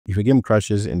If your game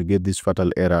crashes and you get this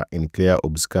fatal error in Clair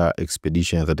Obscur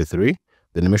Expedition 33,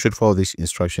 then make sure to follow these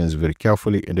instructions very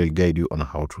carefully and they'll guide you on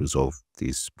how to resolve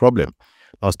this problem.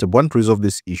 Now, step 1 to resolve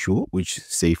this issue, which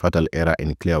say fatal error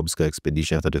in Clair Obscur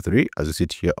Expedition 33, as you see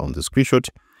it here on the screenshot,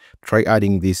 try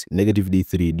adding this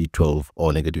 -D3, D12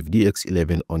 or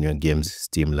 -DX11 on your game's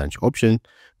Steam launch option,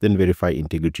 then verify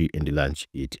integrity and launch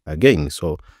it again.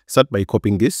 So start by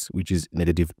copying this, which is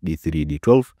 -D3,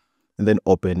 D12, and then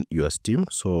open your Steam.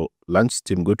 So launch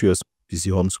Steam, go to your PC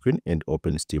home screen and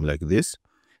open Steam like this.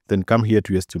 Then come here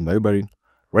to your Steam library,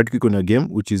 right click on your game,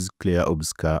 which is Clair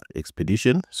Obscur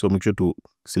Expedition. So make sure to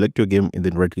select your game and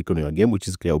then right click on your game, which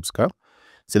is Clair Obscur.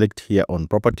 Select here on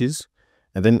properties,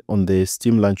 and then on the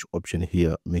Steam launch option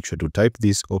here, make sure to type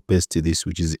this or paste this,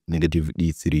 which is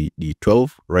 -D3,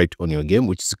 D12, right on your game,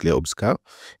 which is Clair Obscur.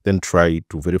 Then try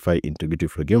to verify integrity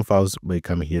of your game files by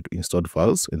coming here to installed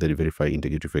files and then verify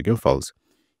integrity of your game files.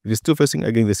 If you're still facing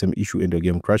again the same issue and your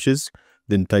game crashes,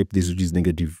 then type this, which is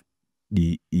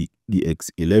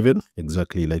 -DX11,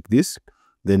 exactly like this.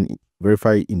 Then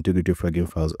verify integrity of your game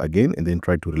files again and then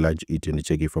try to relaunch it and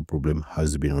check if a problem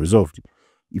has been resolved.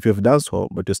 If you have done so,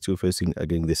 but you're still facing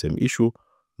again the same issue,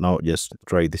 now just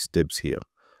try the steps here.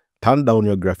 Turn down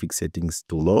your graphics settings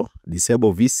to low,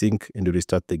 disable vsync and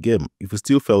restart the game. If it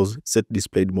still fails, set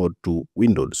display mode to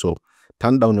windowed. So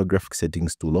turn down your graphics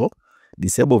settings to low,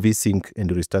 disable vsync and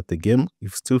restart the game.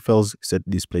 If it still fails, set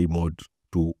display mode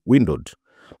to windowed.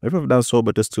 If you've done so,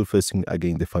 but you're still facing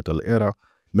again the fatal error,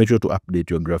 make sure to update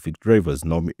your graphic drivers.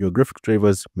 Now, your graphic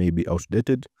drivers may be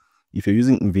outdated. If you're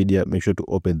using NVIDIA, make sure to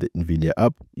open the NVIDIA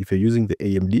app. If you're using the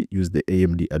AMD, use the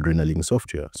AMD Adrenaline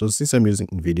software. So since I'm using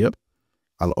NVIDIA,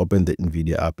 I'll open the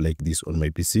NVIDIA app like this on my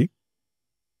PC.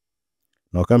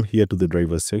 Now come here to the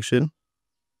drivers section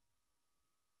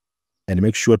and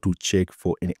make sure to check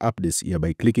for any updates here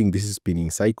by clicking this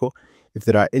spinning cycle. If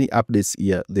there are any updates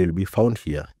here, they will be found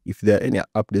here. If there are any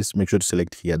updates, make sure to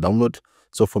select here download.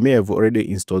 So for me, I've already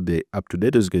installed the up to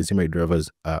date. As you can see, my drivers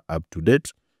are up to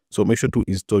date. So make sure to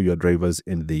install your drivers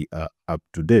and they are up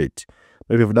to date.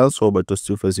 Now, if you've done so but you're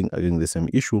still facing again the same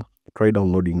issue, try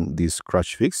downloading this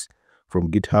crash fix from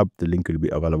GitHub. The link will be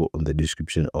available on the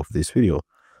description of this video.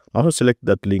 Also select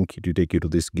that link to take you to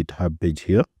this GitHub page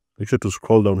here. Make sure to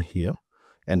scroll down here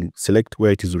and select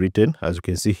where it is written, as you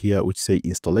can see here, which say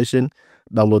installation.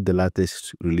 Download the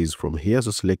latest release from here.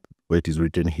 So select where it is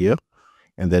written here,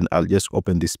 and then I'll just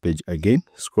open this page again,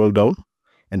 scroll down,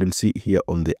 and you'll see here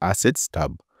on the assets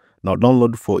tab. Now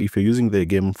download for, if you're using the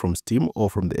game from Steam or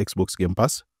from the Xbox Game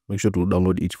Pass, make sure to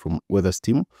download it from whether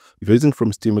Steam. If you're using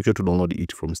from Steam, make sure to download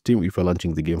it from Steam if you're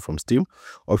launching the game from Steam.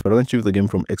 Or if you're launching the game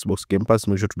from Xbox Game Pass,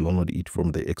 make sure to download it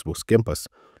from the Xbox Game Pass.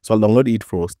 So I'll download it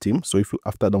from Steam. So if you,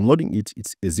 after downloading it,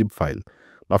 it's a zip file.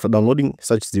 Now after downloading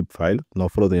such zip file, now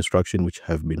follow the instruction which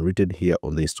have been written here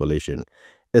on the installation.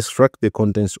 Extract the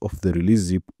contents of the release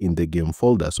zip in the game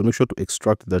folder. So make sure to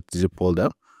extract that zip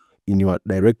folder in your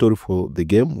directory for the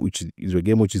game, which is a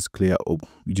game which is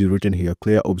written here,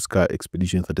 Clair Obscur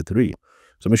Expedition 33.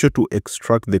 So make sure to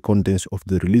extract the contents of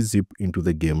the release zip into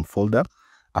the game folder.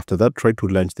 After that, try to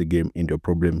launch the game and your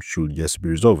problem should just be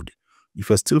resolved. If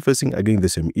you're still facing again the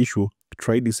same issue,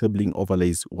 try disabling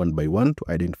overlays one by one to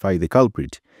identify the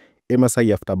culprit.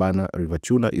 MSI Afterburner River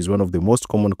Tuner is one of the most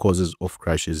common causes of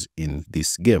crashes in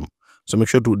this game. So make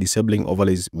sure to disabling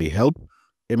overlays may help.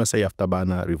 MSI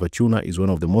Afterburner River Tuner is one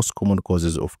of the most common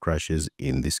causes of crashes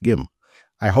in this game.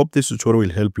 I hope this tutorial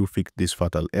will help you fix this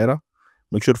fatal error.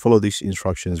 Make sure to follow these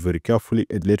instructions very carefully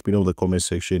and let me know in the comment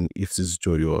section if this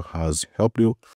tutorial has helped you.